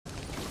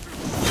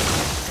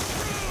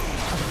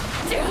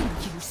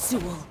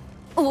Fool!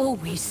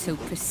 Always so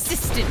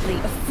persistently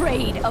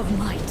afraid of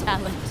my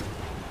talent.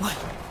 Well,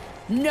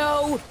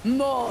 no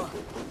more!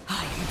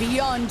 I am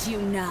beyond you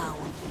now.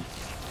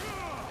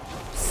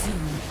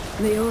 Soon,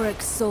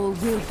 Leoric's soul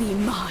will be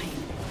mine.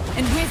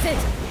 And with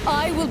it,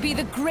 I will be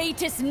the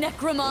greatest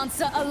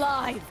necromancer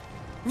alive.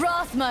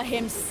 Rathma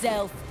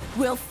himself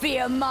will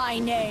fear my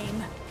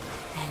name.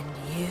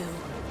 And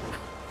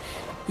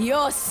you...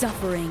 Your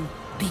suffering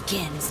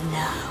begins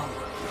now.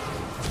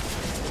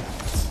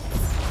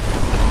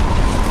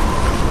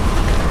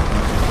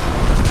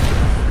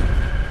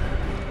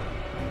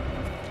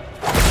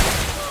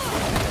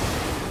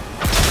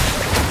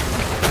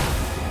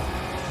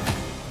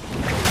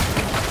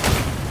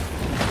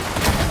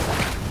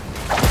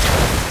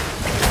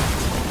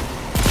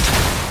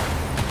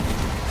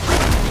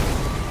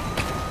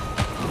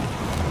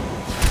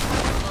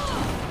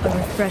 A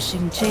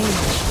refreshing change.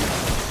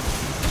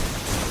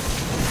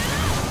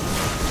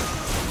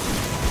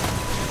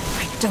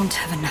 I don't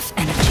have enough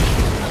energy.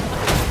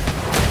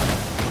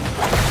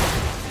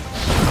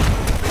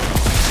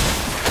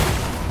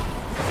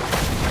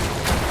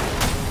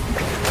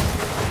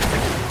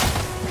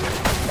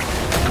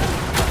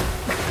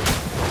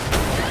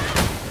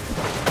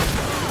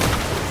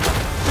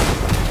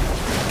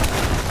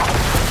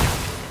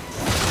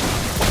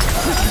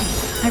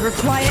 I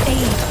require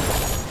aid.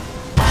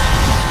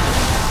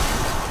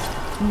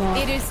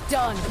 It is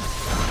done.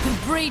 The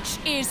breach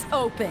is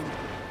open.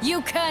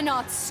 You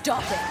cannot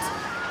stop it.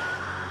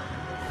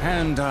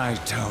 And I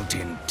don't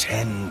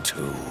intend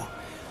to.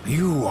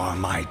 You are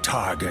my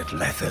target,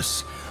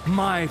 Lethe.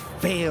 My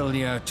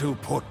failure to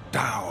put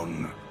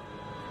down.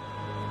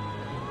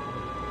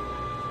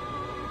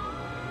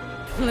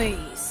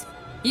 Please.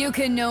 You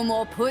can no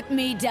more put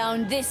me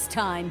down this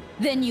time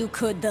than you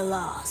could the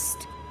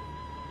last.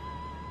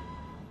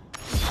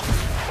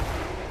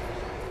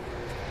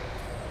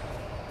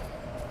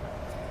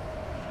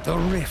 The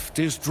rift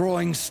is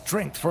drawing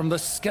strength from the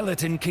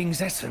Skeleton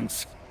King's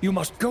essence. You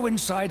must go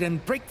inside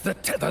and break the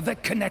tether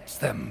that connects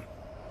them.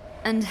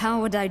 And how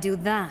would I do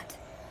that?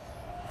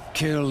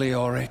 Kill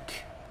Leoric.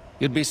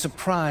 You'd be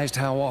surprised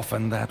how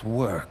often that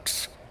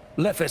works.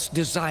 Lethe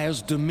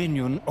desires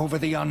dominion over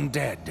the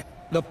undead.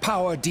 The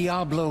power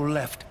Diablo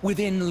left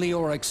within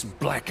Leoric's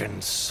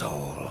blackened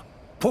soul.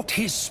 Put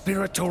his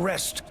spirit to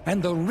rest,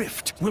 and the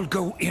rift will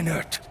go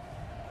inert.